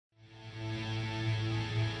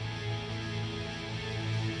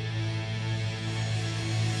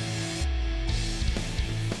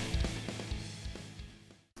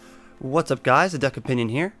What's up guys, Duck Opinion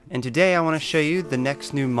here, and today I want to show you the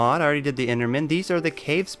next new mod. I already did the Enderman. These are the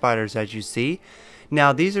cave spiders as you see.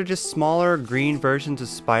 Now these are just smaller green versions of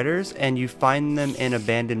spiders, and you find them in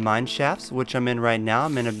abandoned mine shafts, which I'm in right now.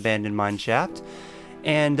 I'm in an abandoned mine shaft.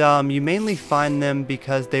 And you mainly find them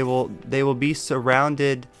because they will be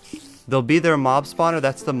surrounded. They'll be their mob spawner,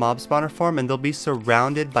 that's the mob spawner form, and they'll be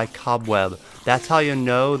surrounded by cobweb. That's how you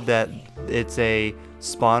know that it's a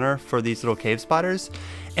spawner for these little cave spiders.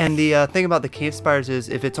 And the thing about the cave spiders is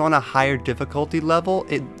if it's on a higher difficulty level,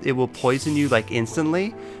 it will poison you like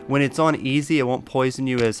instantly. When it's on easy, it won't poison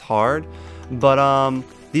you as hard. But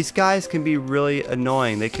these guys can be really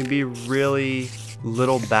annoying. They can be really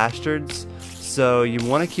little bastards. So you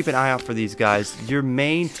want to keep an eye out for these guys. Your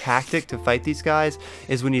main tactic to fight these guys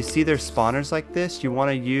is when you see their spawners like this, you want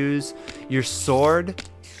to use your sword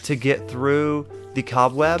to get through the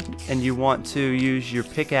cobweb, and you want to use your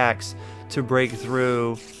pickaxe to break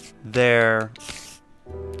through their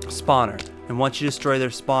spawner. And once you destroy their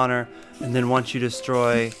spawner, and then once you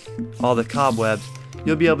destroy all the cobwebs,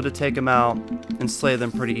 you'll be able to take them out and slay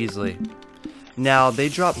them pretty easily. Now they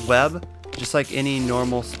drop web just like any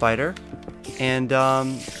normal spider, and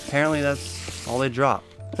apparently that's all they drop.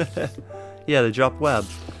 Yeah, they drop web.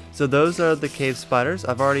 So those are the cave spiders.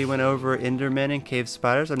 I've already went over Endermen and cave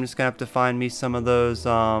spiders. I'm just gonna have to find me some of those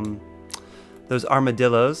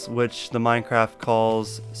armadillos, which the Minecraft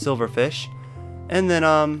calls silverfish. And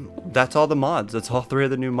then that's all the mods. That's all 3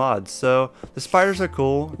 of the new mods. So the spiders are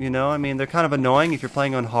cool, you know. I mean, they're kind of annoying if you're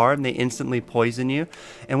playing on hard and they instantly poison you.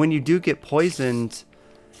 And when you do get poisoned,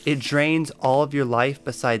 it drains all of your life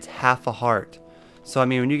besides half a heart. So I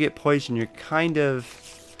mean, when you get poisoned, you're kind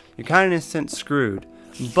of in a sense screwed.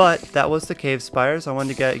 But that was the cave spiders. I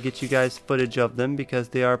wanted to get you guys footage of them because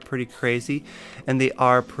they are pretty crazy and they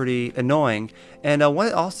are pretty annoying. And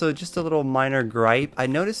also just a little minor gripe. I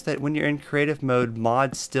noticed that when you're in creative mode,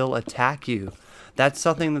 mods still attack you. That's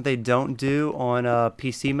something that they don't do on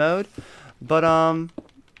PC mode. But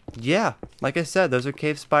yeah, like I said, those are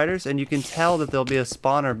cave spiders, and you can tell that there'll be a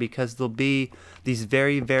spawner because there'll be these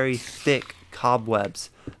very, very thick cobwebs.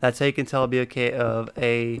 That's how you can tell it'll be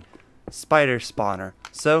a spider spawner.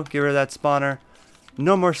 So get rid of that spawner,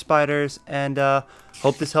 no more spiders, and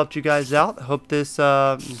hope this helped you guys out. Hope this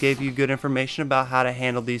gave you good information about how to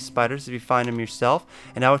handle these spiders if you find them yourself,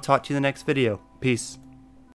 and I will talk to you in the next video. Peace.